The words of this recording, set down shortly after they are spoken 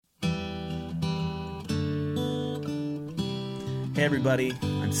Hey everybody,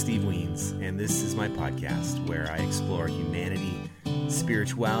 I'm Steve Weens, and this is my podcast where I explore humanity,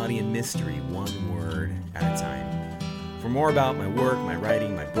 spirituality, and mystery one word at a time. For more about my work, my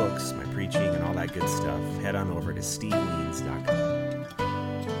writing, my books, my preaching, and all that good stuff, head on over to steveweens.com.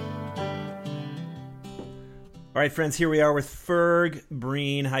 All right, friends, here we are with Ferg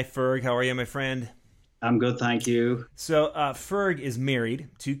Breen. Hi, Ferg. How are you, my friend? I'm good, thank you. So Ferg is married,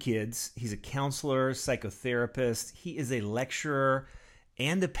 2 kids. He's a counselor, psychotherapist. He is a lecturer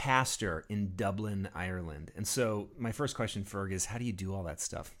and a pastor in Dublin, Ireland. And so my first question, Ferg, is how do you do all that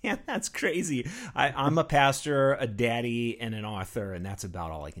stuff? Yeah, that's crazy. I'm a pastor, a daddy, and an author, and that's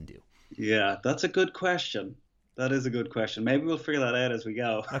about all I can do. Yeah, that's a good question. That is a good question. Maybe we'll figure that out as we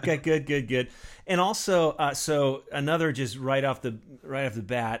go. Okay, good. And also, so another just right off the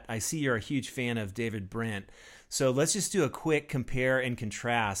bat, I see you're a huge fan of David Brent. So let's just do a quick compare and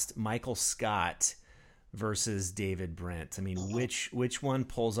contrast Michael Scott versus David Brent. I mean, which one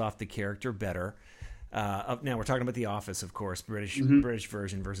pulls off the character better? Now we're talking about The Office, of course, British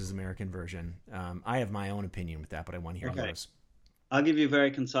version versus American version. I have my own opinion with that, but I want to hear yours. I'll give you a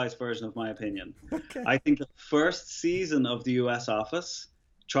very concise version of my opinion. Okay. I think the first season of the US Office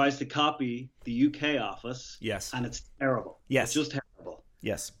tries to copy the UK Office. Yes. And it's terrible. Yes. It's just terrible.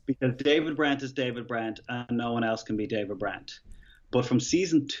 Yes. Because David Brent is David Brent and no one else can be David Brent. But from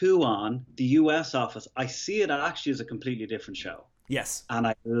season 2 on, the US Office, I see it actually as a completely different show. Yes. And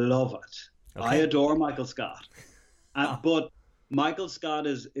I love it. Okay. I adore Michael Scott. But Michael Scott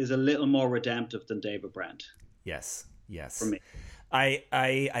is a little more redemptive than David Brent. Yes. For me.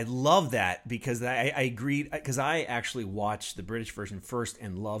 I love that because I agreed, because I actually watched the British version first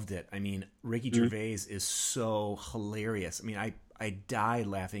and loved it. I mean, Ricky Gervais is so hilarious. I mean, I died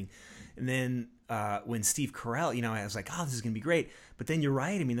laughing. And then when Steve Carell, I was like, oh, this is going to be great. But then you're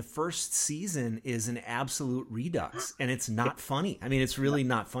right. I mean, the first season is an absolute redux and it's not funny. I mean, it's really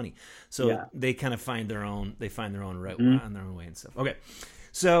not funny. So they kind of find their own, right on their own way and stuff. Okay.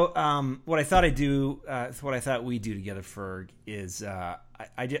 So what I thought we do together, Ferg, is I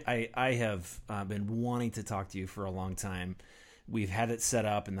have been wanting to talk to you for a long time. We've had it set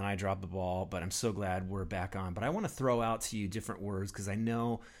up, and then I dropped the ball, but I'm so glad we're back on. But I want to throw out to you different words because I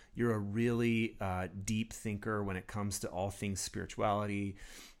know you're a really deep thinker when it comes to all things spirituality.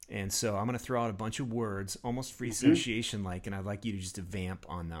 And so I'm going to throw out a bunch of words, almost free association-like, and I'd like you to just vamp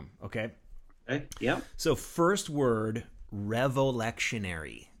on them, okay? Okay, yeah. So first word,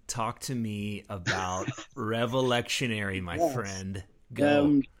 revolectionary. Talk to me about revolectionary, my friend.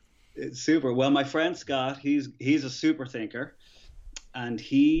 Go. Super. Well, my friend Scott, he's a super thinker, and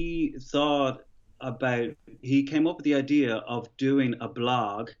he came up with the idea of doing a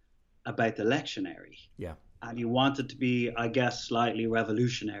blog about the lectionary. Yeah. And he wanted to be, I guess, slightly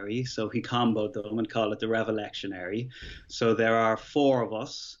revolutionary, so he comboed them and called it the Revolectionary. So there are 4 of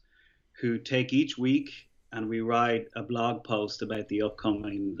us who take each week and we write a blog post about the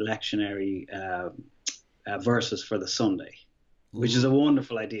upcoming lectionary verses for the Sunday, which is a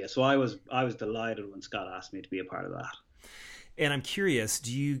wonderful idea. So I was delighted when Scott asked me to be a part of that. And I'm curious,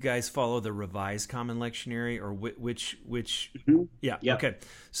 do you guys follow the Revised Common Lectionary or which? Yeah. Okay.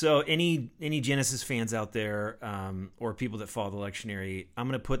 So any Genesis fans out there or people that follow the lectionary, I'm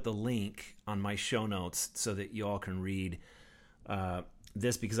going to put the link on my show notes so that you all can read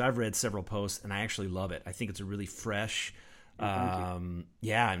this, because I've read several posts and I actually love it. I think it's a really fresh. And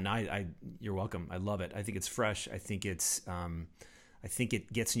you're welcome. I love it. I think it's fresh. I think it's I think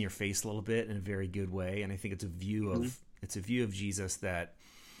it gets in your face a little bit in a very good way, and I think it's a view of Jesus that,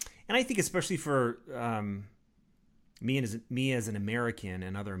 and I think especially for me as an American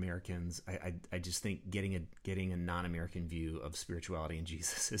and other Americans, I just think getting a non-American view of spirituality and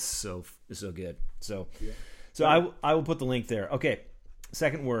Jesus is so good. So I will put the link there. Okay.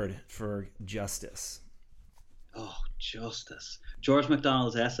 Second word for justice. Oh, justice. George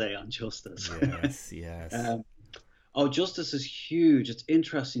MacDonald's essay on justice. Yes. Justice is huge. It's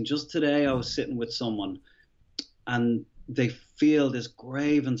interesting. Just today I was sitting with someone and they feel this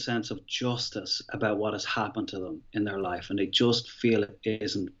graven sense of justice about what has happened to them in their life, and they just feel it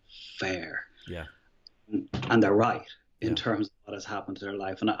isn't fair. Yeah. And they're right in terms of what has happened to their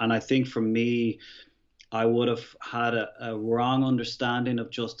life. And I think for me, I would have had a wrong understanding of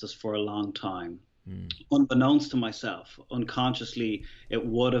justice for a long time. Unbeknownst to myself, unconsciously, it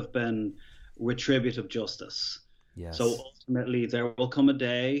would have been retributive justice. Yes. So ultimately, there will come a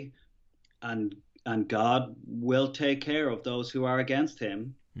day, and God will take care of those who are against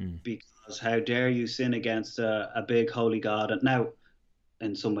him, because how dare you sin against a big holy God? And now,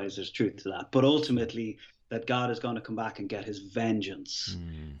 in some ways, there's truth to that. But ultimately, that God is going to come back and get his vengeance.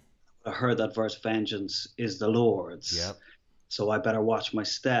 I heard that verse, vengeance is the Lord's. Yep. so I better watch my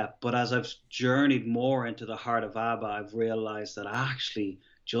step. But as I've journeyed more into the heart of Abba, I've realized that actually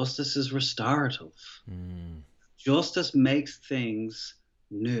justice is restorative. Mm, Justice makes things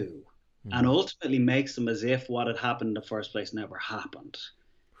new and mm. ultimately makes them as if what had happened in the first place never happened.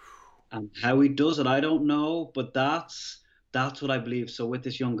 And how he does it, I don't know, but that's what I believe. So with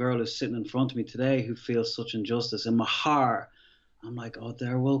this young girl who's sitting in front of me today who feels such injustice in my heart, I'm like, oh,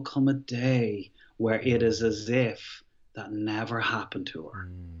 there will come a day where it is as if that never happened to her.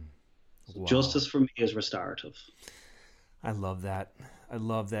 Mm. So Wow. justice for me is restorative. I love that. I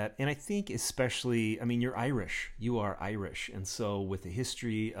love that. And I think especially, I mean, you're Irish. You are Irish. And so with the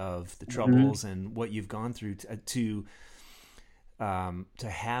history of the Hmm. troubles and what you've gone through to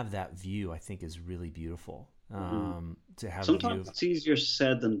have that view, I think is really beautiful. Hmm. To have a view Sometimes of it's easier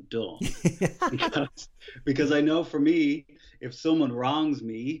said than done because I know for me, if someone wrongs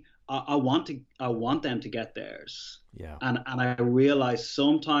me, I want them to get theirs. yeah, And I realize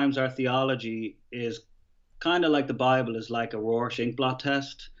sometimes our theology is kind of like the Bible is like a Rorschach inkblot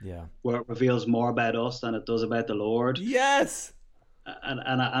test, yeah. where it reveals more about us than it does about the Lord. Yes. And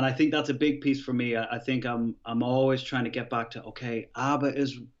I think that's a big piece for me. I think I'm always trying to get back to, okay, Abba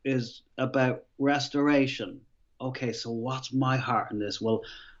is about restoration. Okay, so what's my heart in this? Well,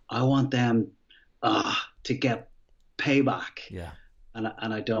 I want them to get payback, Yeah. and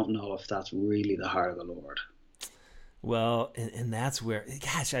I don't know if that's really the heart of the Lord. Well, and that's where,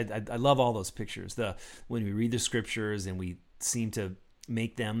 gosh, I love all those pictures. The when we read the scriptures and we seem to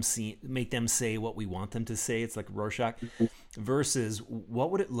make them say what we want them to say. It's like Rorschach. Versus, what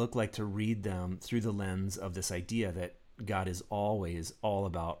would it look like to read them through the lens of this idea that God is always all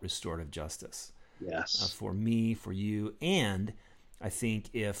about restorative justice Yes. for me, for you, and I think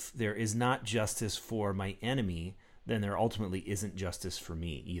if there is not justice for my enemy, then there ultimately isn't justice for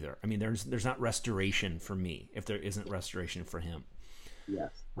me either. I mean, there's not restoration for me if there isn't restoration for him, Yes.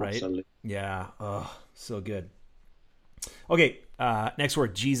 right? Absolutely. Yeah. Oh, so good. Okay. Next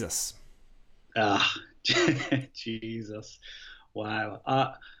word, Jesus. Ah, Jesus. Wow.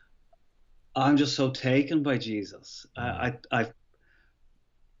 I'm just so taken by Jesus. Mm.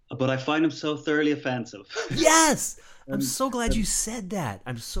 But I find him so thoroughly offensive. Yes. I'm and, so glad you and said that.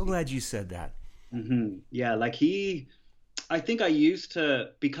 I'm so glad you said that. yeah, like I think I used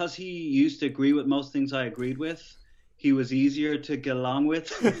to, because he used to agree with most things I agreed with, he was easier to get along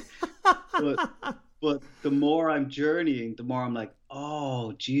with. but, but the more I'm journeying, the more I'm like,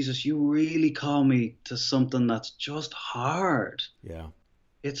 oh, Jesus, you really call me to something that's just hard. Yeah.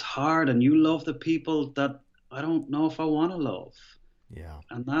 It's hard, and you love the people that I don't know if I want to love. Yeah.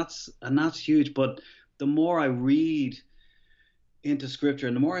 And that's huge. But the more I read into scripture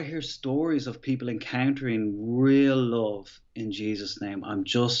and the more I hear stories of people encountering real love in Jesus' name, I'm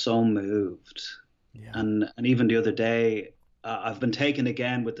just so moved. Yeah. And even the other day, I've been taken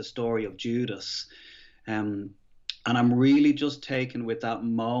again with the story of Judas, um, and I'm really just taken with that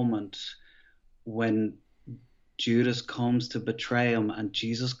moment when Judas comes to betray him, and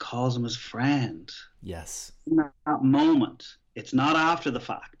Jesus calls him his friend. Yes. In that moment, it's not after the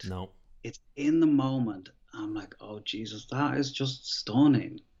fact. No. It's in the moment. I'm like, oh Jesus, that is just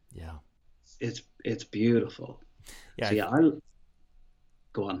stunning. Yeah. It's beautiful. Yeah. So yeah, I'll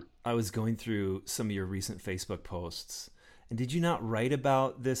go on. I was going through some of your recent Facebook posts, and did you not write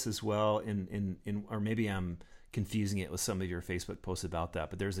about this as well? Or maybe I'm confusing it with some of your Facebook posts about that.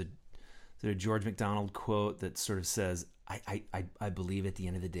 But there's a George MacDonald quote that sort of says, I believe at the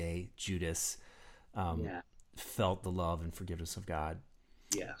end of the day, Judas um, Yeah. felt the love and forgiveness of God.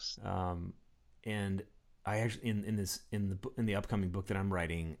 Yes. Um, and I actually in the upcoming book that I'm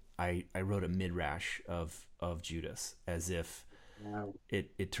writing, I wrote a midrash of Judas as if Wow.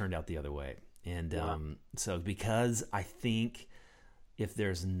 it turned out the other way. And Wow. so because I think if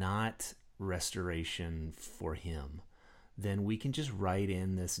there's not restoration for him, then we can just write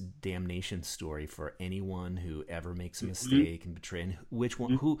in this damnation story for anyone who ever makes a Mm-hmm. mistake and betray. And which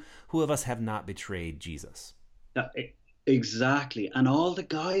one? Mm-hmm. Who of us have not betrayed Jesus? Exactly. And all the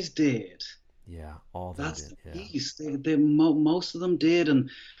guys did. Yeah, all of them That's did. the Yeah. piece. Most of them did, and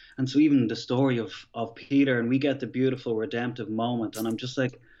so even the story of Peter, and we get the beautiful redemptive moment, and I'm just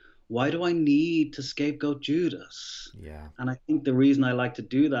like, why do I need to scapegoat Judas? Yeah. And I think the reason I like to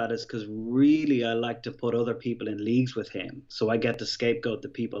do that is because really I like to put other people in leagues with him, so I get to scapegoat the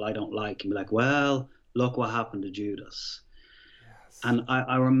people I don't like and be like, well, look what happened to Judas. Yes. And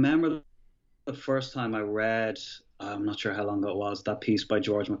I remember the first time I read, I'm not sure how long ago it was, that piece by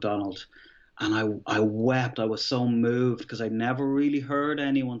George MacDonald, and I wept. I was so moved because I never really heard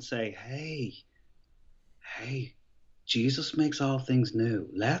anyone say, hey, Jesus makes all things new.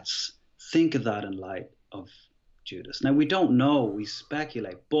 Let's think of that in light of Judas. Now, we don't know, we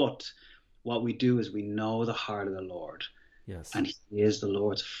speculate, but what we do is we know the heart of the Lord. Yes. And he is the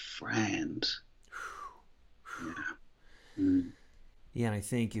Lord's friend. Yeah. Mm. Yeah, and I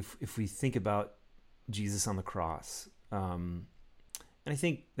think if we think about Jesus on the cross, and I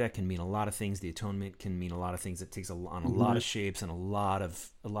think that can mean a lot of things. The atonement can mean a lot of things. It takes on a lot of shapes and a lot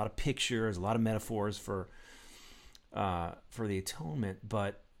of pictures, a lot of metaphors for the atonement.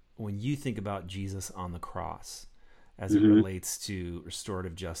 But when you think about Jesus on the cross, as it relates to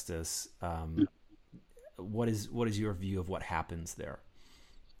restorative justice, what is your view of what happens there?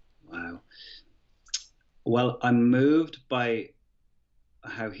 Wow. Well, I'm moved by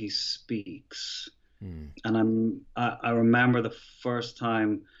how he speaks. And I remember the first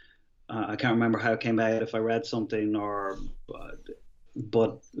time, I can't remember how it came out, if I read something or,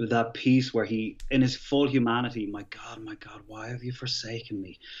 but that piece where he, in his full humanity, my God, why have you forsaken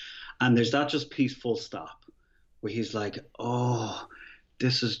me? And there's that just piece, full stop, where he's like, oh,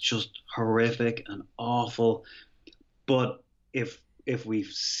 this is just horrific and awful. But if we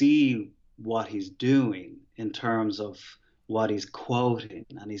see what he's doing in terms of what he's quoting,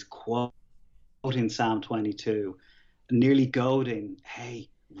 and he's quoting Psalm 22, nearly goading, hey,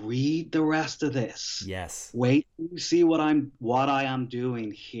 read the rest of this. Yes. Wait till you see what I am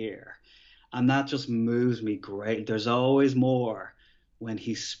doing here. And that just moves me great. There's always more when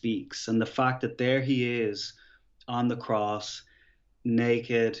he speaks. And the fact that there he is on the cross,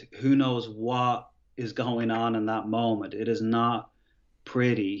 naked, who knows what is going on in that moment. It is not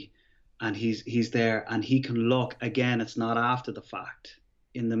pretty. And he's there, and he can look, again, it's not after the fact,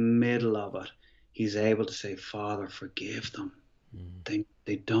 in the middle of it. He's able to say, Father, forgive them.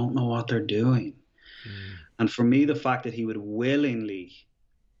 They don't know what they're doing. And for me, the fact that he would willingly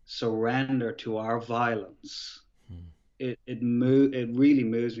surrender to our violence, it really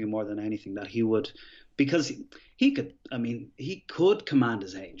moves me more than anything, that he would, because he could command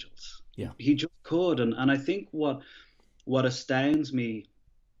his angels. Yeah. He just could. And I think what astounds me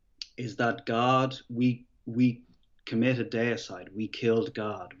is that God, we committed deicide. We killed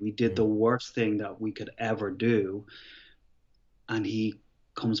God. We did the worst thing that we could ever do. And he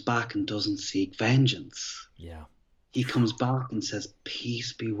comes back and doesn't seek vengeance. Yeah. He comes back and says,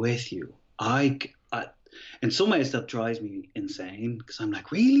 peace be with you. In some ways that drives me insane, because I'm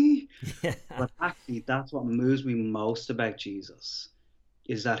like, really? Yeah. But actually, that's what moves me most about Jesus,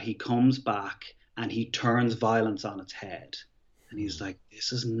 is that he comes back and he turns violence on its head. And he's like,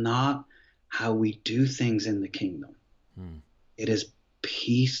 this is not how we do things in the kingdom. It is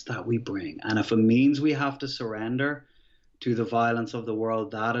peace that we bring. And if it means we have to surrender to the violence of the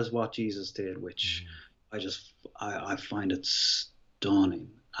world, that is what Jesus did, which I find it stunning,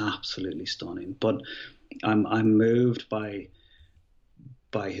 absolutely stunning. But I'm moved by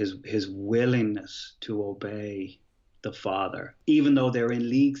his willingness to obey the Father, even though they're in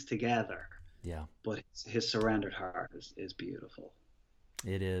leagues together. Yeah. But his surrendered heart is beautiful.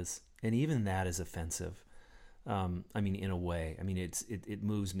 It is. And even that is offensive. In a way, it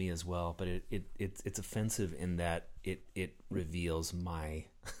moves me as well, but it's offensive in that it reveals my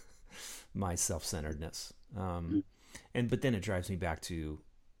self-centeredness. But then it drives me back to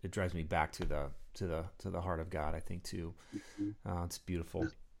the heart of God, I think, too. It's beautiful.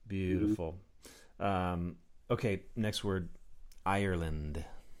 Okay, next word, Ireland.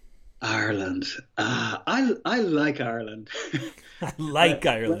 Ireland. I like Ireland. I like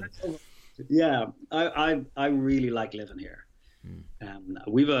Ireland. Yeah, I really like living here.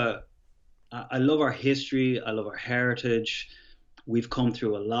 I love our history. I love our heritage. We've come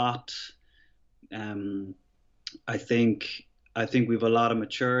through a lot. I think we've a lot of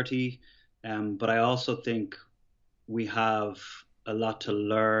maturity, but I also think we have a lot to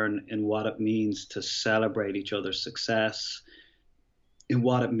learn in what it means to celebrate each other's success, in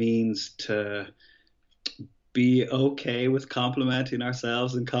what it means to be okay with complimenting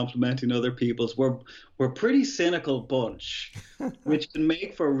ourselves and complimenting other people's. We're pretty cynical bunch, which can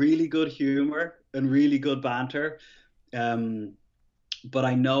make for really good humor and really good banter. But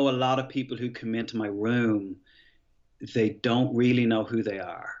I know a lot of people who come into my room, they don't really know who they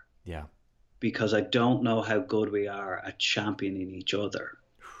are. Yeah. Because I don't know how good we are at championing each other,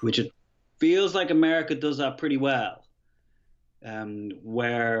 which it feels like America does that pretty well.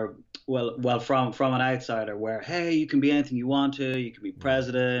 Where from an outsider, where, hey, you can be anything you want to, you can be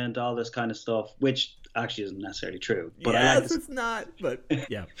president, all this kind of stuff, which actually isn't necessarily true. But yes, I like it's not. But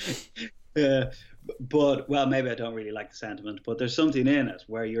yeah. But maybe I don't really like the sentiment, but there's something in it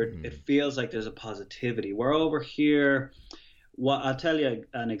where it feels like there's a positivity. We're over here. I'll tell you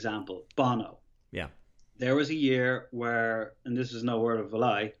an example. Bono. Yeah. There was a year where, and this is no word of a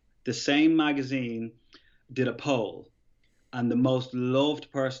lie, the same magazine did a poll, and the most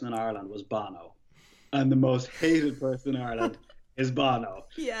loved person in Ireland was Bono, and the most hated person in Ireland is Bono.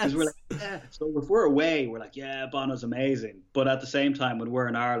 Because we're Yes. like, yeah. So if we're away, we're like, yeah, Bono's amazing. But at the same time, when we're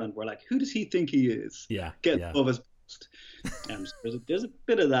in Ireland, we're like, who does he think he is? Yeah. Getting Yeah. above his post. So there's a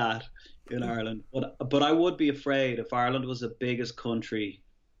bit of that in Ireland. But I would be afraid if Ireland was the biggest country,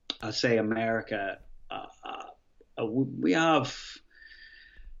 I say America. We have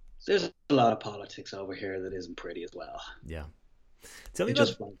there's a lot of politics over here that isn't pretty as well. Yeah. Tell me It about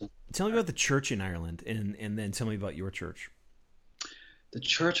just flies. tell me about the church in Ireland, and then tell me about your church. The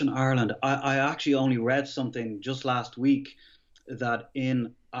church in Ireland. I actually only read something just last week that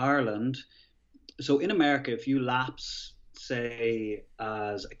in Ireland, so in America, if you lapse, say,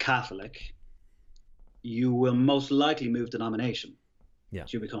 as a Catholic, you will most likely move denomination. Yeah.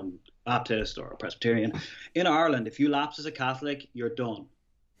 So you become Baptist or Presbyterian. In Ireland, if you lapse as a Catholic, you're done.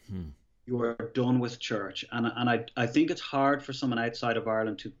 You are done with church. And I think it's hard for someone outside of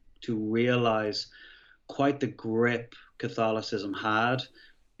Ireland to realize quite the grip Catholicism had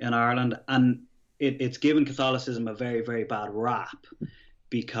in Ireland. And it's given Catholicism a very, very bad rap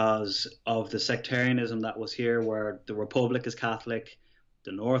because of the sectarianism that was here, where the Republic is Catholic,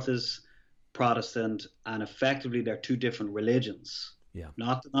 the North is Protestant, and effectively they're two different religions. Yeah.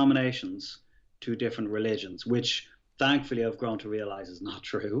 Not denominations, two different religions, which thankfully I've grown to realize is not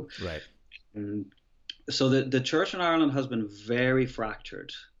true. Right. So the church in Ireland has been very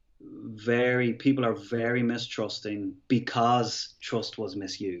fractured. People are very mistrusting because trust was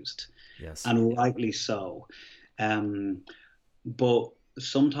misused. Yes. And rightly so. But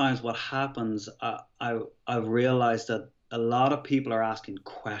sometimes what happens, I've realized that a lot of people are asking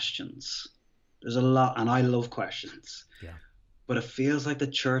questions. There's a lot, and I love questions. Yeah. But it feels like the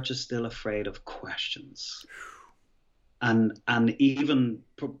church is still afraid of questions. And even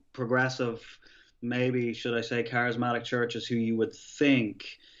progressive, maybe should I say charismatic churches, who you would think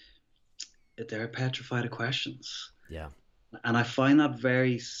that they're petrified of questions. Yeah. And I find that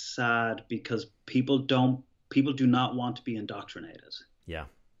very sad because people do not want to be indoctrinated. Yeah.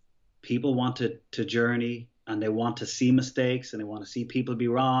 People want to journey, and they want to see mistakes, and they want to see people be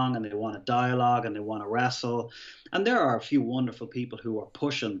wrong, and they want to dialogue, and they want to wrestle. And there are a few wonderful people who are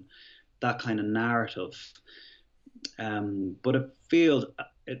pushing that kind of narrative. But it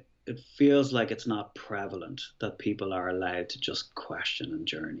feels like it's not prevalent that people are allowed to just question and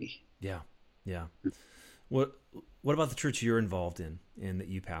journey. Yeah. Yeah. What about the church you're involved in and that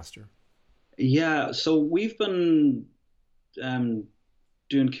you pastor? Yeah, so we've been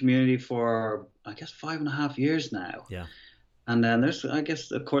doing community for, I guess, 5.5 years now. Yeah. And then there's, I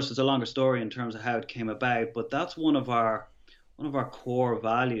guess, of course, it's a longer story in terms of how it came about, but that's one of our core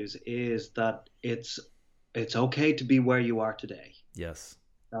values, is that it's okay to be where you are today. Yes.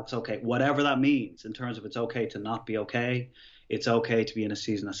 That's okay. Whatever that means in terms of it's okay to not be okay. It's okay to be in a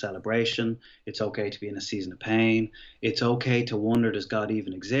season of celebration. It's okay to be in a season of pain. It's okay to wonder, does God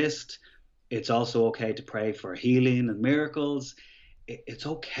even exist? It's also okay to pray for healing and miracles. It's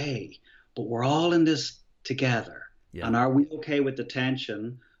okay. But we're all in this together. Yeah. And are we okay with the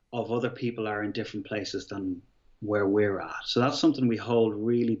tension of other people are in different places than where we're at? So that's something we hold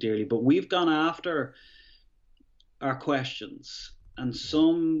really dearly. But we've gone after our questions. And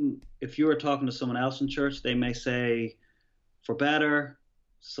if you were talking to someone else in church, they may say, for better.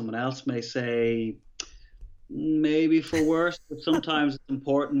 Someone else may say, maybe for worse. But sometimes it's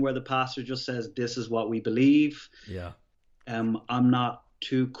important where the pastor just says, this is what we believe. Yeah. I'm not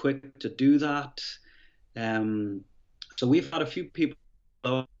too quick to do that. So we've had a few people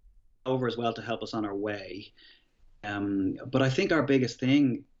over as well to help us on our way. But I think our biggest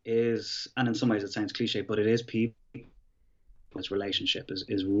thing is, and in some ways it sounds cliche, but it is people. This relationship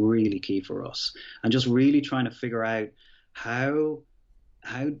is really key for us, and just really trying to figure out how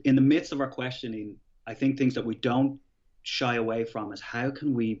in the midst of our questioning, I think things that we don't shy away from is, how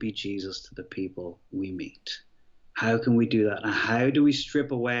can we be Jesus to the people we meet? How can we do that? And how do we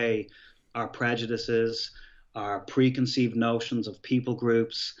strip away our prejudices, our preconceived notions of people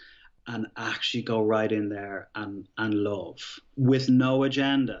groups, and actually go right in there and love with no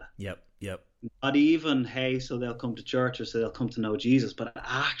agenda? Yep. Not even, hey, so they'll come to church or so they'll come to know Jesus, but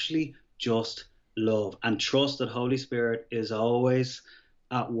actually just love and trust that Holy Spirit is always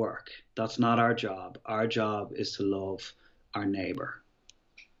at work. That's not our job. Our job is to love our neighbor.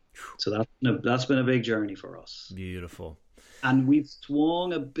 So that's been a big journey for us. Beautiful. And we've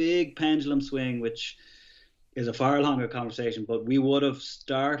swung a big pendulum swing, which is a far longer conversation, but we would have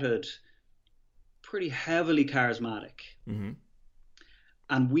started pretty heavily charismatic. Mm-hmm.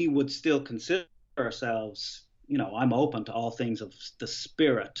 And we would still consider ourselves, I'm open to all things of the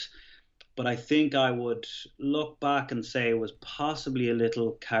Spirit. but I think I would look back and say it was possibly a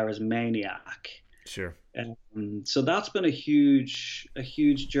little charismaniac. Sure. So that's been a huge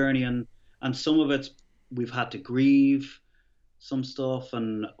journey, and some of it we've had to grieve some stuff,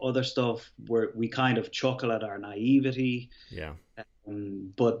 and other stuff where we kind of chuckle at our naivety. Yeah.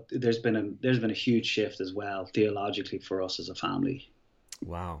 But there's been a huge shift as well theologically for us as a family.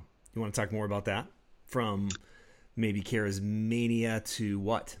 Wow. You want to talk more about that? From maybe charismania to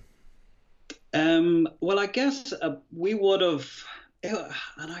what? Well, I guess we would have,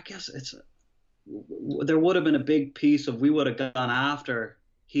 and I guess there would have been a big piece of we would have gone after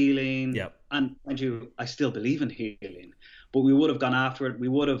healing. Yep. And mind you, I still believe in healing, but we would have gone after it.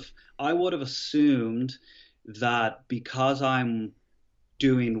 I would have assumed that because I'm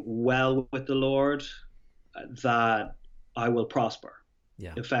doing well with the Lord, that I will prosper.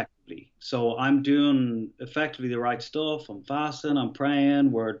 Yeah. Effectively. So I'm doing effectively the right stuff. I'm fasting, I'm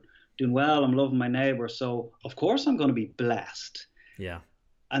praying, we're doing well, I'm loving my neighbor. So of course I'm going to be blessed. Yeah.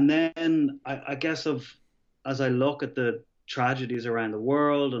 And then I guess as I look at the tragedies around the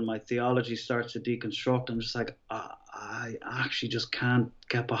world and my theology starts to deconstruct, I'm just like, I actually just can't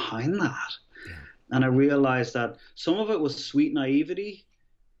get behind that. Yeah. And I realized that some of it was sweet naivety,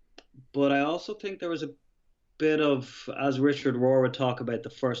 but I also think there was a bit of, as Richard Rohr would talk about, the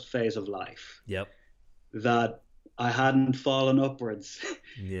first phase of life. Yep. That I hadn't fallen upwards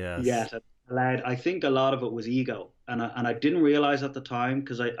yes. yet. I think a lot of it was ego, and I didn't realize at the time,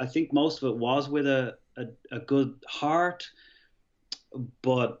 because I think most of it was with a good heart,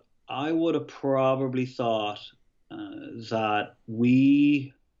 but I would have probably thought that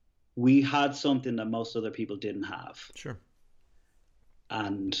we had something that most other people didn't have. Sure.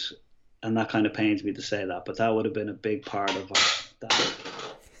 And that kind of pains me to say that, but that would have been a big part of that.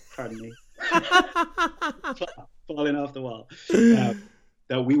 Pardon me. Falling off the wall.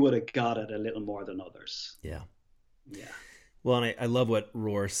 That we would have got it a little more than others. Yeah. Yeah. Well, and I love what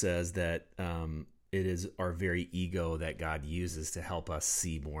Rohr says, that it is our very ego that God uses to help us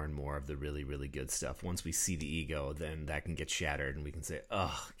see more and more of the really, really good stuff. Once we see the ego, then that can get shattered and we can say,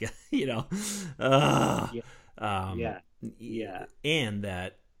 oh, you know, yeah. And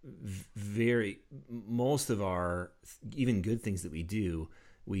that most of our even good things that we do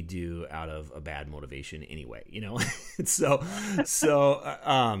out of a bad motivation anyway, you know.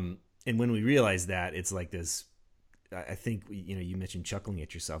 And when we realize that, it's like this, I think, you know, you mentioned chuckling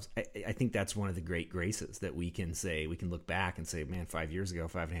at yourselves. I think that's one of the great graces that we can look back and say, man, 5.5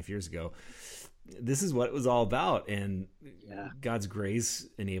 years ago, this is what it was all about. And God's grace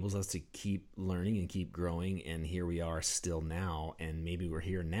enables us to keep learning and keep growing. And here we are still now. And maybe we're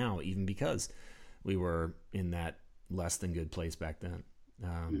here now, even because we were in that less than good place back then.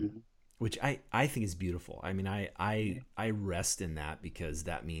 Which I think is beautiful. I mean, I rest in that, because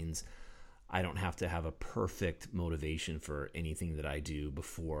that means I don't have to have a perfect motivation for anything that I do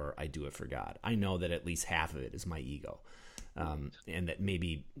before I do it for God. I know that at least half of it is my ego. And that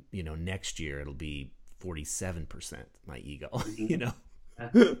maybe, you know, next year it'll be 47% my ego, you know? I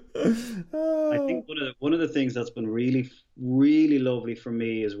think one of the things that's been really, really lovely for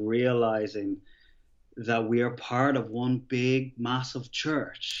me is realizing that we are part of one big, massive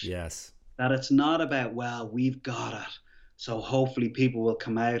church. Yes. That it's not about, well, we've got it, so hopefully people will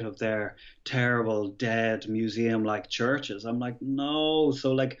come out of their terrible, dead, museum-like churches. I'm like, no.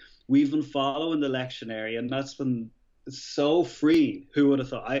 So, like, we've been following the lectionary, and that's been so free. Who would have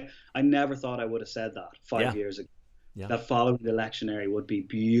thought? I never thought I would have said that 5 years ago. Yeah. That following the lectionary would be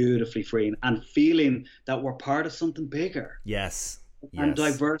beautifully freeing, and feeling that we're part of something bigger. Yes. And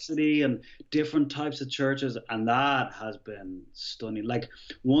diversity and different types of churches, and that has been stunning. Like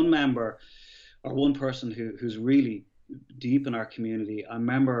one member or one person who's really deep in our community, I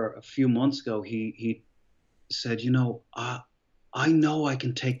remember a few months ago he said, you know, I know I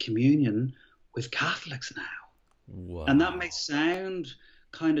can take communion with Catholics now. Wow. And that may sound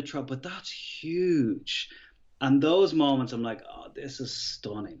kind of trouble, but that's huge. And those moments, I'm like, oh, this is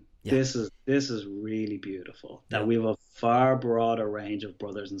stunning. Yeah. This is really beautiful, that we have a far broader range of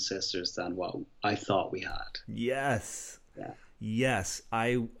brothers and sisters than what I thought we had. Yes. Yeah. Yes.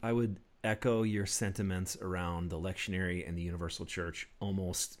 I would echo your sentiments around the lectionary and the Universal Church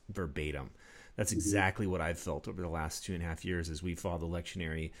almost verbatim. That's exactly what I've felt over the last 2.5 years as we follow the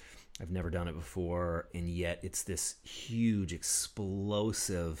lectionary. I've never done it before, and yet it's this huge,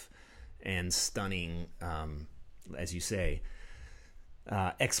 explosive, and stunning, as you say,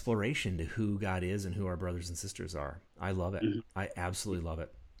 exploration to who God is and who our brothers and sisters are. I love it. I absolutely love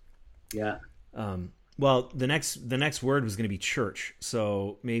it. Yeah. Well, the next word was going to be church.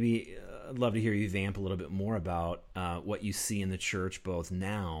 So maybe I'd love to hear you vamp a little bit more about what you see in the church both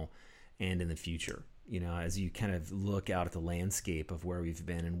now and in the future. As you kind of look out at the landscape of where we've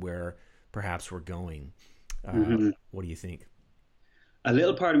been and where perhaps we're going. What do you think? A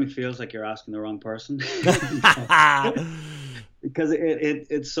little part of me feels like you're asking the wrong person. Because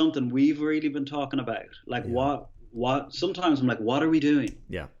it's something we've really been talking about. Like what sometimes I'm like, what are we doing?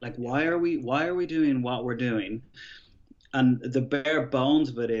 Yeah. Like why are we doing what we're doing? And the bare bones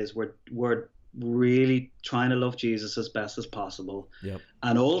of it is we're really trying to love Jesus as best as possible. Yep.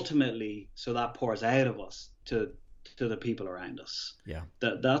 And ultimately, so that pours out of us to the people around us. Yeah.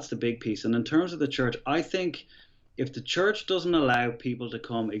 That's the big piece. And in terms of the church, I think if the church doesn't allow people to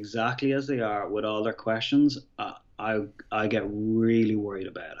come exactly as they are with all their questions, I get really worried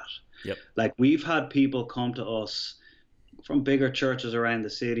about it. Yep. Like we've had people come to us from bigger churches around the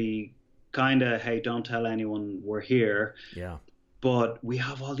city, kind of, hey, don't tell anyone we're here. Yeah. But we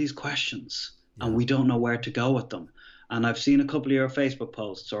have all these questions and we don't know where to go with them. And I've seen a couple of your Facebook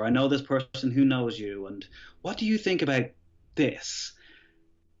posts, or I know this person who knows you, and what do you think about this?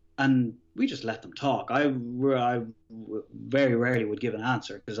 And we just let them talk. I very rarely would give an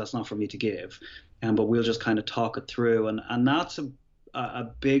answer because that's not for me to give. But we'll just kind of talk it through. And that's a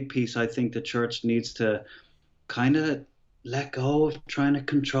big piece I think the church needs to kind of let go of trying to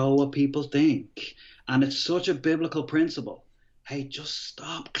control what people think. And it's such a biblical principle. Hey, just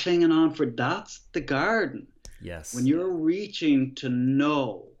stop clinging on for that's the garden. Yes. When you're reaching to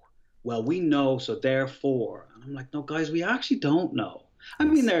know, well, we know, so therefore. And I'm like, no, guys, we actually don't know. I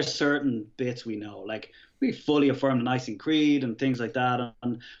mean, there are certain bits we know, like we fully affirm the Nicene Creed and things like that.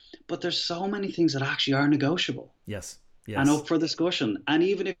 But there's so many things that actually are negotiable. Yes. And up for discussion. And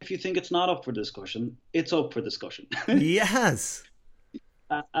even if you think it's not up for discussion, it's up for discussion. Yes.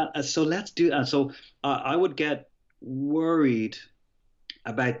 So let's do that. So I would get worried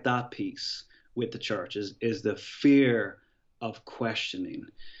about that piece with the church is the fear of questioning.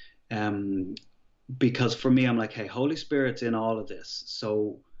 Because for me, I'm like, hey, Holy Spirit's in all of this.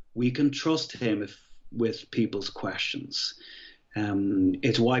 So we can trust him with people's questions.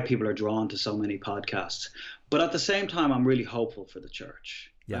 It's why people are drawn to so many podcasts. But at the same time, I'm really hopeful for the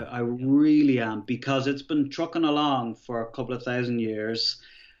church. Yeah. I really am, because it's been trucking along for a couple of thousand years.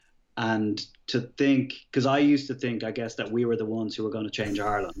 And to think, because I used to think, I guess, that we were the ones who were going to change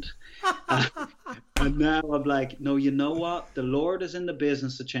Ireland. And now I'm like, no, you know what? The Lord is in the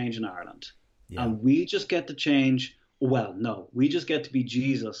business of changing Ireland. Yeah. And we just get to change. Well, no, we just get to be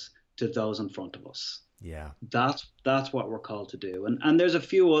Jesus to those in front of us. Yeah. That's what we're called to do. And there's a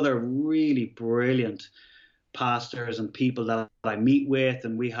few other really brilliant pastors and people that I meet with,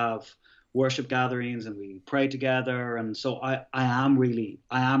 and we have worship gatherings and we pray together. And so I am really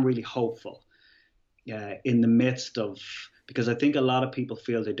hopeful in the midst of, because I think a lot of people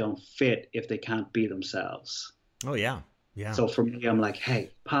feel they don't fit if they can't be themselves. Oh, yeah. Yeah. So for me, I'm like,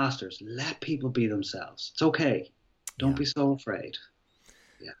 hey, pastors, let people be themselves. It's okay. Don't be so afraid.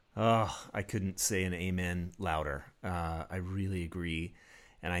 Yeah. Oh, I couldn't say an amen louder. I really agree.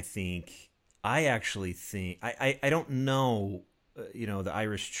 And I actually think, I don't know, the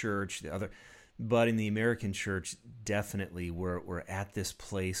Irish church, the other, but in the American church, definitely we're at this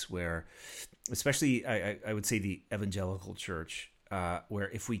place where, especially I would say the evangelical church, where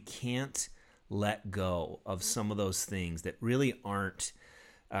if we can't let go of some of those things that really aren't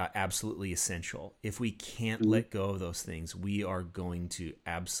absolutely essential, if we can't let go of those things, we are going to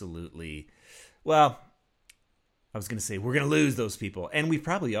absolutely, well, I was going to say we're going to lose those people, and we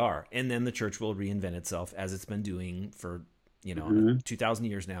probably are. And then the church will reinvent itself as it's been doing for 2,000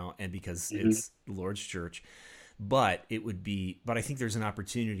 years now, and because it's the Lord's church. But I think there's an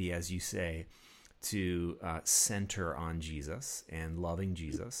opportunity, as you say, to center on Jesus and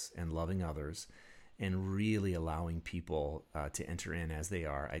loving others, and really allowing people to enter in as they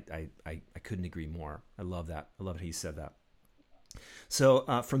are. I couldn't agree more. I love that. I love how you said that.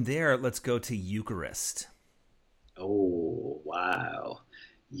 So from there, let's go to Eucharist. Oh, wow.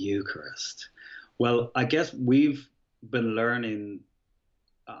 Eucharist. Well, I guess we've been learning.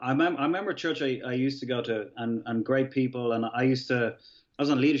 I remember church I used to go to, and great people, and I was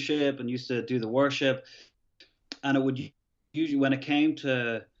on leadership and used to do the worship, and it would usually, when it came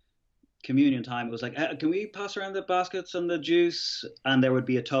to communion time, it was like, hey, can we pass around the baskets and the juice? And there would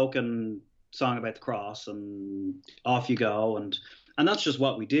be a token song about the cross, and off you go, and that's just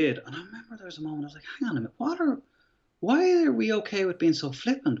what we did. And I remember there was a moment I was like, hang on a minute, why are we okay with being so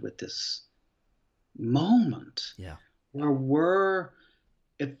flippant with this moment? Yeah. Where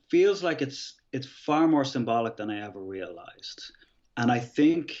it feels like it's far more symbolic than I ever realized. And I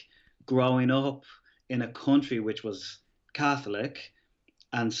think growing up in a country which was Catholic,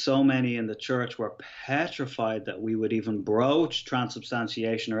 And so many in the church were petrified that we would even broach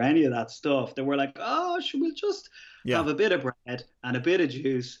transubstantiation or any of that stuff. They were like, oh, should we just Yeah. have a bit of bread and a bit of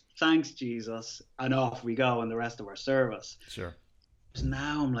juice? Thanks, Jesus. And off we go in the rest of our service. Sure. So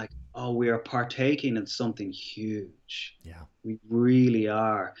now I'm like, oh, we are partaking in something huge. Yeah. We really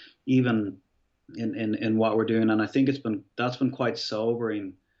are, even in what we're doing. And I think that's been quite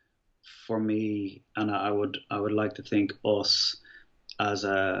sobering for me. And I would like to think us as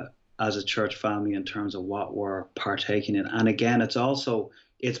a church family in terms of what we're partaking in. And again,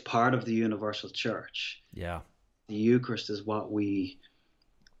 it's part of the universal church. Yeah. The Eucharist is what we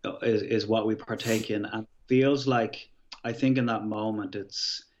partake in, and it feels like, I think in that moment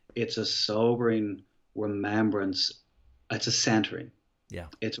it's a sobering remembrance. It's a centering. Yeah.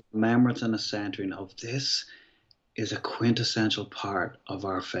 It's a remembrance and a centering of this is a quintessential part of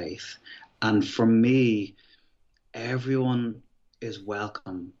our faith. And for me, everyone is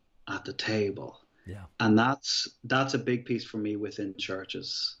welcome at the table. Yeah. And that's a big piece for me within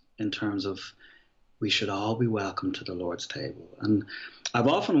churches, in terms of we should all be welcome to the Lord's table. And I've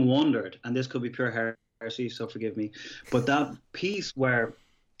often wondered, and this could be pure heresy, so forgive me, but that piece where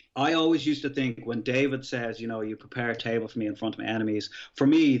I always used to think when David says, you prepare a table for me in front of my enemies, for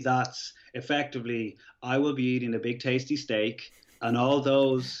me, that's effectively, I will be eating a big tasty steak, and all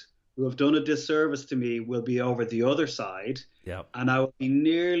those who have done a disservice to me will be over the other side. Yep. And I will be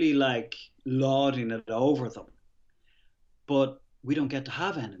nearly like lauding it over them. But we don't get to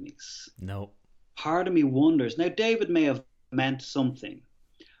have enemies. No. Part of me wonders, now David may have meant something,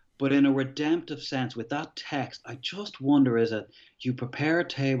 but in a redemptive sense with that text, I just wonder, is it, you prepare a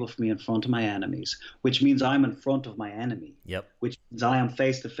table for me in front of my enemies, which means I'm in front of my enemy. Yep. Which means I am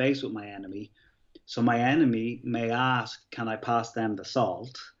face to face with my enemy. So my enemy may ask, can I pass them the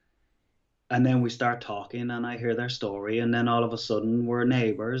salt? And then we start talking and I hear their story, and then all of a sudden we're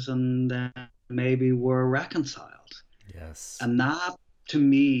neighbors, and then maybe we're reconciled. Yes. And that, to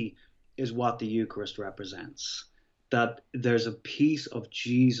me, is what the Eucharist represents. That there's a piece of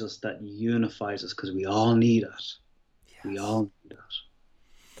Jesus that unifies us, because we all need it. Yes. We all need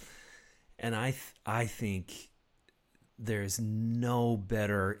it. And I think there's no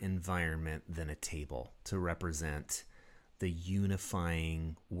better environment than a table to represent the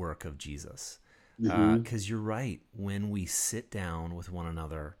unifying work of Jesus. Because you're right, when we sit down with one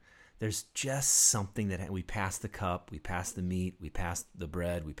another, there's just something that we pass the cup, we pass the meat, we pass the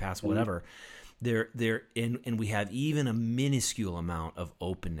bread, we pass whatever. And we have even a minuscule amount of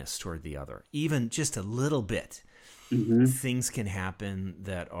openness toward the other, even just a little bit. Things can happen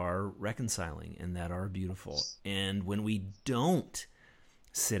that are reconciling and that are beautiful. And when we don't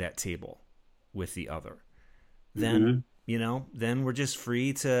sit at table with the other, then then we're just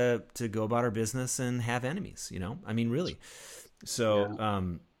free to go about our business and have enemies. I mean, really. So,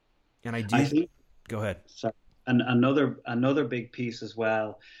 and I think, go ahead. Sorry. And another big piece as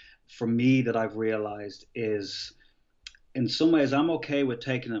well for me that I've realized is, in some ways, I'm okay with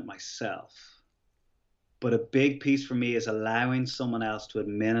taking it myself. But a big piece for me is allowing someone else to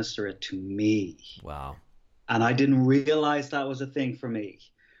administer it to me. Wow. And I didn't realize that was a thing for me.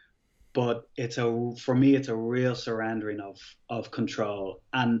 But for me, it's a real surrendering of control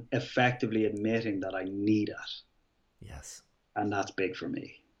and effectively admitting that I need it. Yes. And that's big for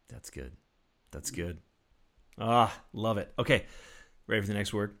me. That's good. That's good. Love it. Okay. Ready for the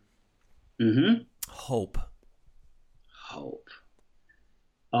next word? Hope. Hope.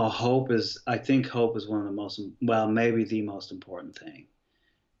 I think hope is one of the most, well, maybe the most important thing.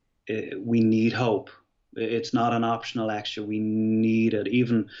 We need hope. It's not an optional extra. We need it.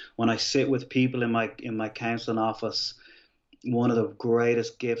 Even when I sit with people in my counseling office, one of the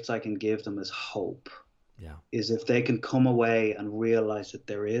greatest gifts I can give them is hope. Yeah. Is if they can come away and realize that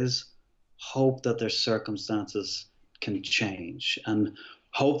there is hope, that their circumstances can change. And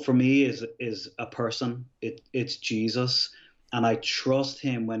hope for me is a person. It's Jesus. And I trust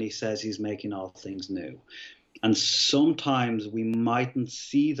him when he says he's making all things new. And sometimes we mightn't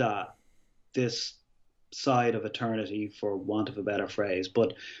see that this side of eternity, for want of a better phrase.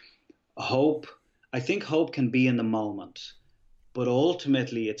 But I think hope can be in the moment, but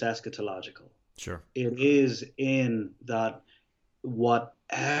ultimately it's eschatological. Sure. It is in that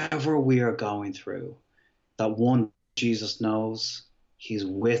whatever we are going through, that one, Jesus knows, he's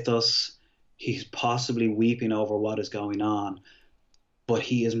with us, he's possibly weeping over what is going on, but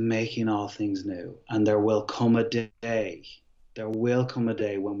he is making all things new. And there will come a day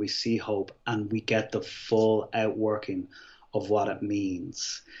when we see hope and we get the full outworking of what it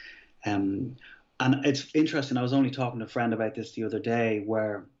means. And it's interesting, I was only talking to a friend about this the other day,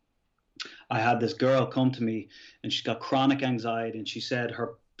 where I had this girl come to me, and she's got chronic anxiety, and she said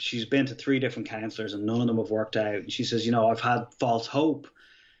she's been to 3 different counselors and none of them have worked out. And she says, I've had false hope.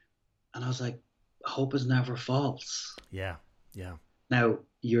 And I was like, hope is never false. Yeah. Yeah. Now,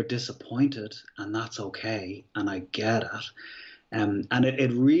 you're disappointed, and that's okay, and I get it. And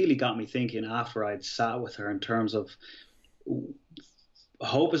it really got me thinking after I'd sat with her in terms of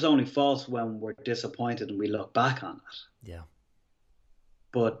hope is only false when we're disappointed and we look back on it. Yeah.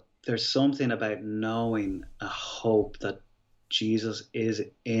 But there's something about knowing a hope that Jesus is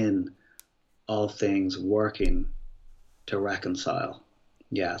in all things working to reconcile.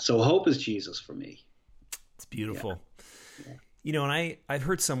 Yeah. So hope is Jesus for me. It's beautiful. Yeah. And I've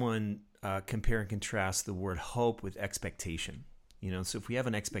heard someone compare and contrast the word hope with expectation. So if we have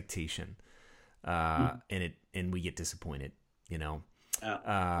an expectation and we get disappointed,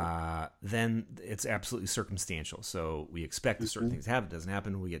 then it's absolutely circumstantial. So we expect certain things to happen. It doesn't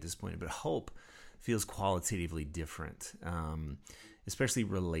happen, we get disappointed. But hope feels qualitatively different, especially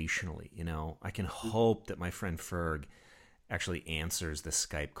relationally. I can hope that my friend Ferg actually answers the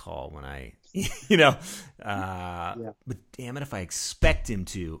Skype call when I, but damn it if I expect him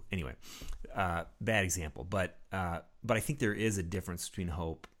to. Anyway, bad example. But I think there is a difference between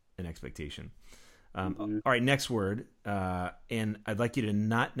hope and expectation. All right, next word. And I'd like you to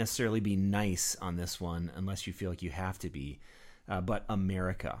not necessarily be nice on this one unless you feel like you have to be, but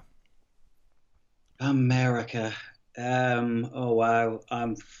America. America. Oh, wow.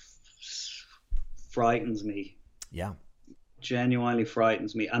 Frightens me. Yeah. Genuinely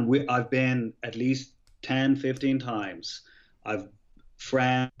frightens me. And I've been at least 10, 15 times. I've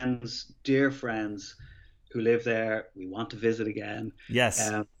friends, dear friends who live there. We want to visit again.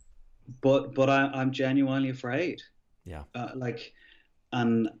 Yes. But I'm genuinely afraid. Yeah.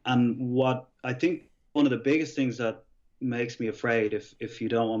 And what I think one of the biggest things that makes me afraid, if you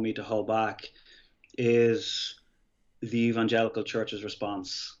don't want me to hold back, is the evangelical church's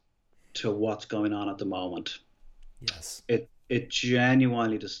response to what's going on at the moment. Yes. It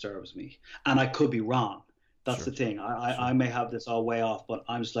genuinely disturbs me. And I could be wrong. That's Sure. the thing. I may have this all way off, but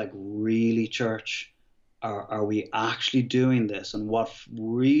I'm just like, really, church? Are we actually doing this? And what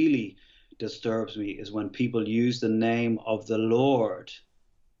really disturbs me is when people use the name of the Lord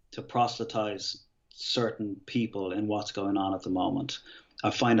to proselytize certain people in what's going on at the moment.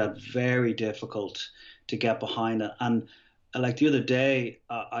 I find that very difficult to get behind it. And like the other day,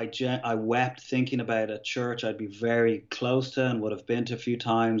 I wept thinking about a church I'd be very close to and would have been to a few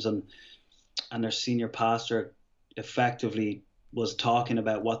times, and their senior pastor effectively was talking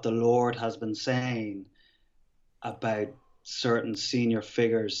about what the Lord has been saying about certain senior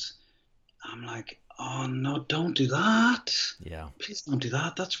figures. I'm like, oh no, don't do that. Yeah. Please don't do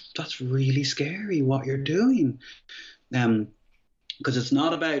that. That's really scary what you're doing. Because it's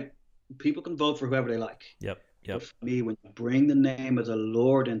not about, people can vote for whoever they like. Yep. But for me, when you bring the name of the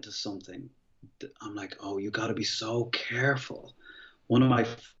Lord into something, I'm like, oh, you got to be so careful. One of my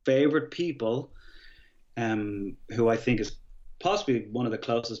favorite people, who I think is possibly one of the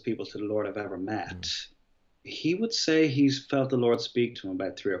closest people to the Lord I've ever met, he would say he's felt the Lord speak to him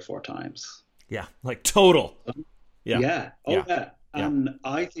about 3 or 4 times. Yeah, like total. Yeah. Yeah. Oh, yeah. Yeah. And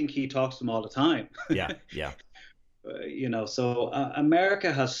I think he talks to him all the time. Yeah. Yeah. So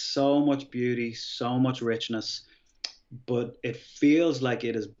America has so much beauty, so much richness, but it feels like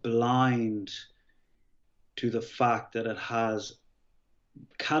it is blind to the fact that it has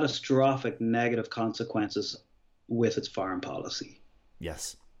catastrophic negative consequences with its foreign policy.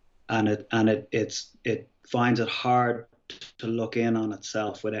 Yes. And it finds it hard to look in on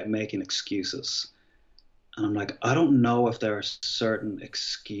itself without making excuses. And I'm like, I don't know if there are certain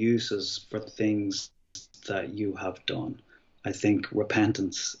excuses for things that you have done. I think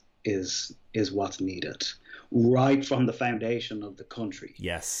repentance is what's needed right from the foundation of the country.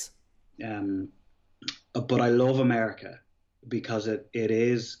 Yes. But I love America because it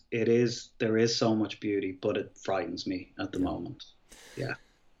is there is so much beauty, but it frightens me at the moment. Yeah.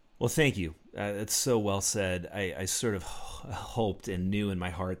 Well, thank you. It's so well said. I sort of hoped and knew in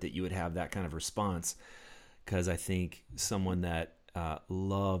my heart that you would have that kind of response, because I think someone that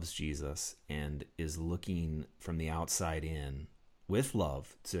loves Jesus and is looking from the outside in with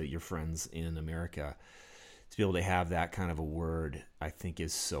love to your friends in America, to be able to have that kind of a word, I think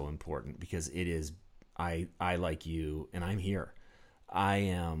is so important, because it is, I like you, and I'm here. I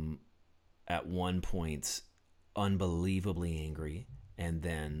am at one point unbelievably angry, and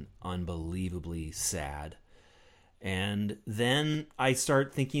then unbelievably sad. And then I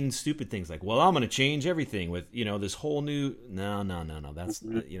start thinking stupid things like, well, I'm going to change everything with, this whole new, no. That's,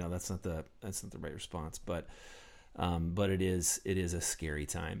 that's not the right response. But But it is a scary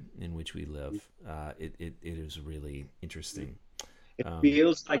time in which we live. It is really interesting. It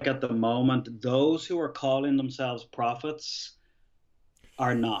feels like at the moment, those who are calling themselves prophets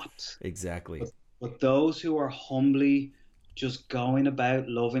are not. Exactly. But those who are humbly just going about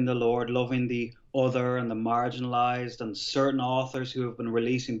loving the Lord, loving the other and the marginalized, and certain authors who have been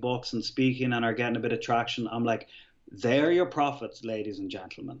releasing books and speaking and are getting a bit of traction, I'm like, they're your prophets, ladies and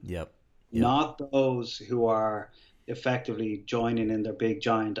gentlemen. Yep. Not those who are effectively joining in their big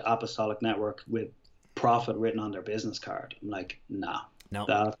giant apostolic network with prophet written on their business card. I'm like, nah, no,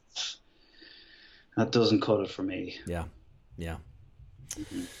 that doesn't cut it for me. Yeah.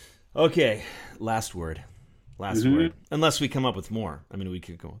 Okay, last word. Unless we come up with more. I mean, we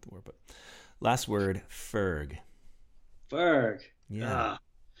could come up with more, but last word, Ferg. Ferg. Yeah.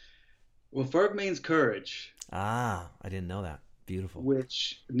 Well, Ferg means courage. I didn't know that. Beautiful.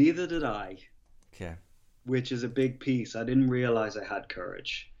 Which neither did I. Okay. Which is a big piece. I didn't realize I had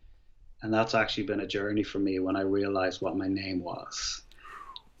courage. And that's actually been a journey for me when I realized what my name was.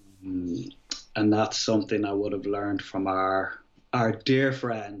 And that's something I would have learned from our dear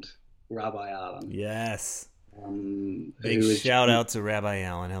friend, Rabbi Allen. Yes. Big shout out to Rabbi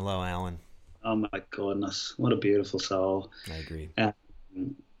Allen. Hello, Allen. Oh my goodness. What a beautiful soul. I agree.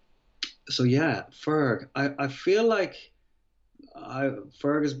 So yeah, Ferg. I feel like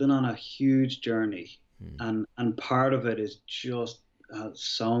Ferg has been on a huge journey. And part of it is just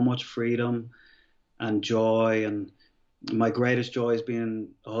so much freedom and joy. And my greatest joy is being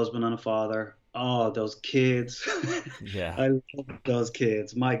a husband and a father. Oh, those kids. Yeah. I love those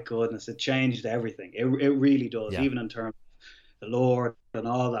kids. My goodness, it changed everything. It really does, even in terms of the Lord and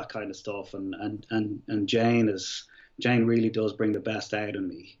all that kind of stuff. And Jane really does bring the best out of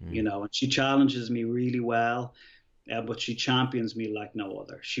me, you know, and she challenges me really well, but she champions me like no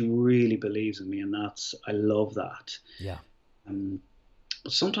other. She really believes in me, and I love that. Yeah.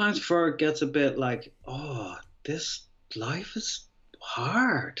 But sometimes Ferg gets a bit like, oh, this life is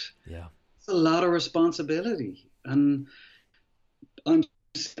hard. Yeah. It's a lot of responsibility. And I'm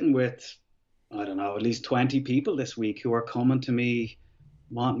sitting with, I don't know, at least 20 people this week who are coming to me,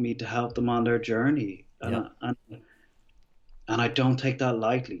 wanting me to help them on their journey. And I don't take that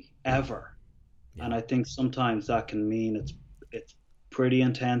lightly, ever. Yeah. And I think sometimes that can mean it's pretty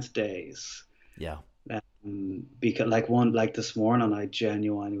intense days. Yeah. Because like this morning, I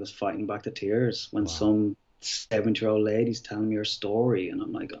genuinely was fighting back the tears when some 7-year-old lady's telling me her story, and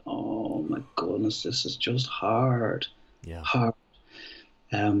I'm like, oh my goodness, this is just hard. Yeah. Hard.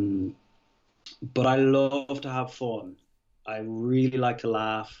 But I love to have fun. I really like to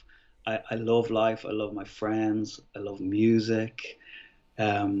laugh. I love life. I love my friends. I love music.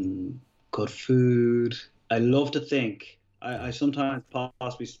 Good food. I love to think. I sometimes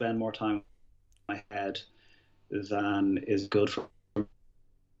possibly spend more time in my head than is good for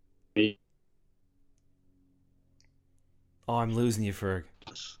me. Oh, I'm losing you, Ferg.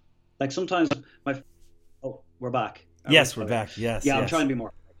 Like sometimes we're back. Yes, we're back. Yes. Yeah, yes. I'm trying to be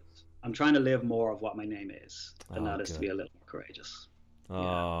more courageous. I'm trying to live more of what my name is, and that is to be a little more courageous.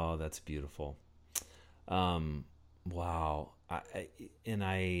 Oh, that's beautiful. Wow. I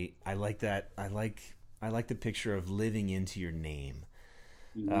like that. I like the picture of living into your name.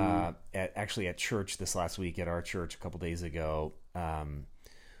 At church this last week, at our church a couple days ago,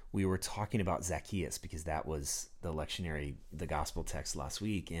 we were talking about Zacchaeus because that was the gospel text last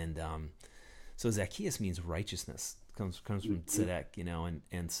week, and so Zacchaeus means righteousness. Comes from tzedek, you know,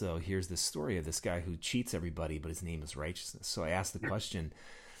 and so here's this story of this guy who cheats everybody, but his name is righteousness. So I asked the question,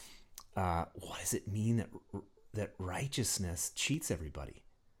 what does it mean that righteousness cheats everybody?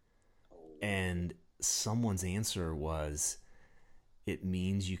 And someone's answer was, it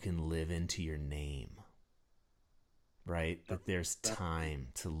means you can live into your name. Right? That there's time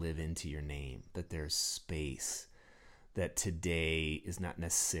to live into your name, that there's space, that today is not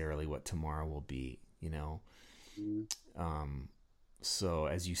necessarily what tomorrow will be, you know? So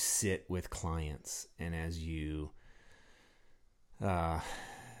as you sit with clients and as you write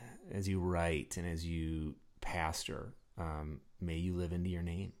and as you pastor, may you live into your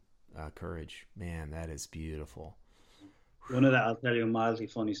name. Courage. Man, that is beautiful. I'll tell you a mildly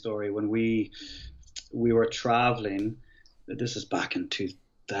funny story. When we were traveling, this is back in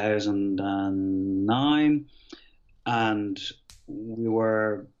 2009, and we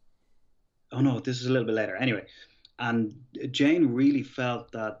were, this is a little bit later. Anyway, and Jane really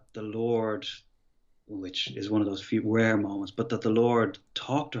felt that the Lord, which is one of those few rare moments, but that the Lord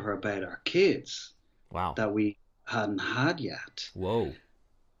talked to her about our kids. Wow. That we hadn't had yet. Whoa.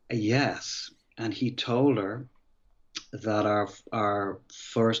 Yes. And he told her that our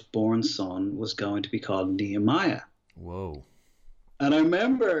firstborn son was going to be called Nehemiah. Whoa. And I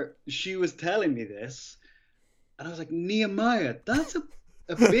remember she was telling me this, and I was like, Nehemiah, that's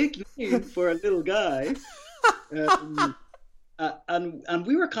a big name for a little guy. Um, and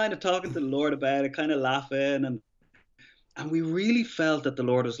we were kind of talking to the Lord about it, kind of laughing, and we really felt that the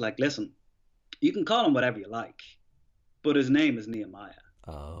Lord was like, listen, you can call him whatever you like, but his name is Nehemiah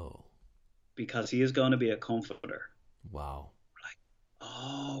Oh. because he is going to be a comforter. Wow.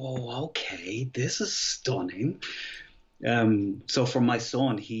 Oh, okay, this is stunning. So for my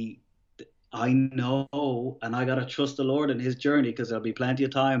son, I know, and I gotta trust the Lord in his journey because there'll be plenty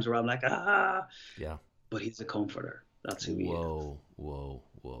of times where I'm like, Yeah. but he's a comforter. That's who he is. Whoa, whoa,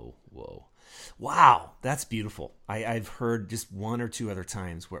 whoa, whoa. Wow, that's beautiful. I've heard just one or two other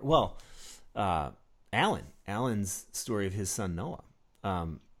times where, well, Alan's story of his son Noah.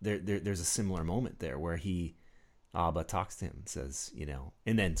 There's a similar moment there where Abba talks to him and says,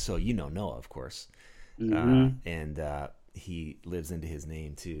 and then so Noah, of course, and he lives into his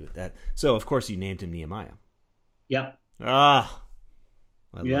name too. So of course you named him Nehemiah. Yep. I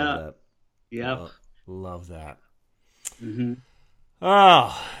love that. Yep. Love that. Mm-hmm.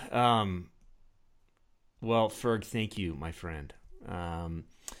 Well, Ferg, thank you, my friend.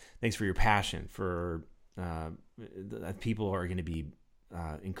 Thanks for your passion. People are going to be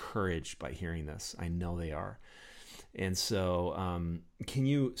encouraged by hearing this. I know they are. And so,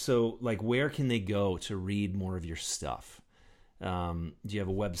 where can they go to read more of your stuff? Do you have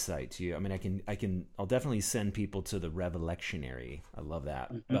a website? I'll definitely send people to the Revelectionary. I love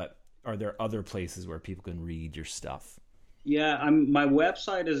that. Mm-hmm. But are there other places where people can read your stuff? Yeah, my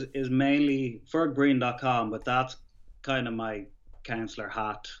website is mainly fergbreen.com, but that's kind of my counselor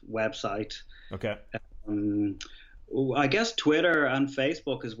hat website. Okay. I guess Twitter and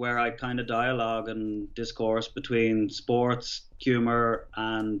Facebook is where I kind of dialogue and discourse between sports, humor,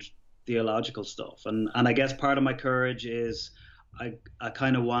 and theological stuff. And I guess part of my courage is I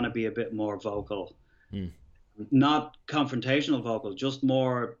kind of want to be a bit more vocal, not confrontational vocal, just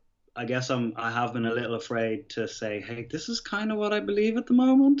more. I guess I have been a little afraid to say, hey, this is kind of what I believe at the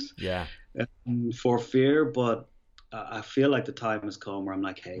moment. Yeah. For fear, but I feel like the time has come where I'm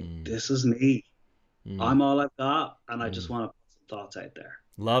like, hey, this is me. I'm all I've got, and I just want to put some thoughts out there.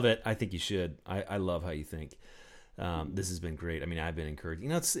 Love it. I think you should. I love how you think. This has been great. I mean, I've been encouraged.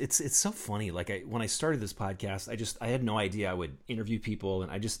 It's so funny. Like when I started this podcast, I had no idea I would interview people,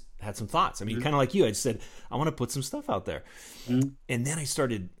 and I just had some thoughts. I mean, kind of like you. I just said I want to put some stuff out there, and then I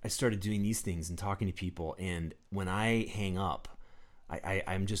started doing these things and talking to people. And when I hang up,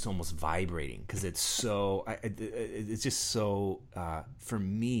 I'm just almost vibrating because it's so. It's just so for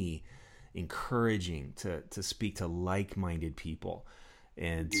me encouraging to speak to like-minded people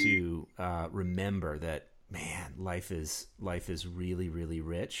and to remember that. Man, life is really, really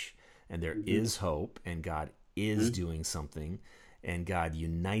rich, and there is hope, and God is doing something, and God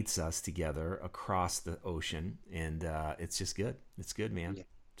unites us together across the ocean, and it's just good. It's good, man. Yeah,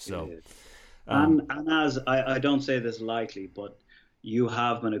 so, and as I don't say this lightly, but you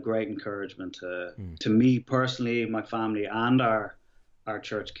have been a great encouragement to me personally, my family, and our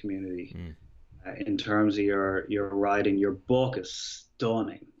church community. In terms of your writing, your book is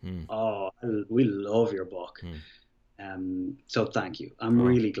stunning. Oh, we love your book. So thank you. I'm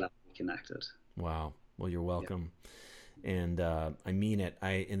really glad we connected. Wow. Well, you're welcome. Yeah. And I mean it.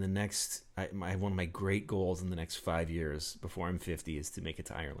 I have one of my great goals in the next 5 years before I'm 50 is to make it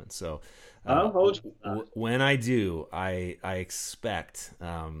to Ireland. So I'll hold you. When I do, I expect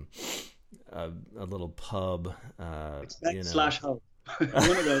a little pub. /hope.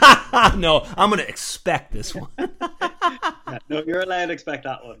 No, I'm going to expect this one. No, you're allowed to expect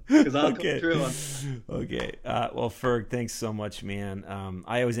that one because I'll come through on. Okay. Well, Ferg, thanks so much, man.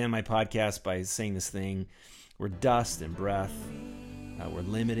 I always end my podcast by saying this thing. We're dust and breath. We're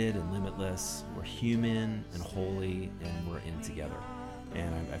limited and limitless. We're human and holy, and we're in it together.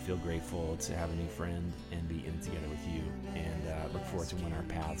 And I feel grateful to have a new friend and be in it together with you, and look forward to when our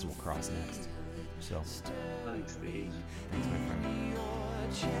paths will cross next. So, thanks, Steve. Thanks, my friend.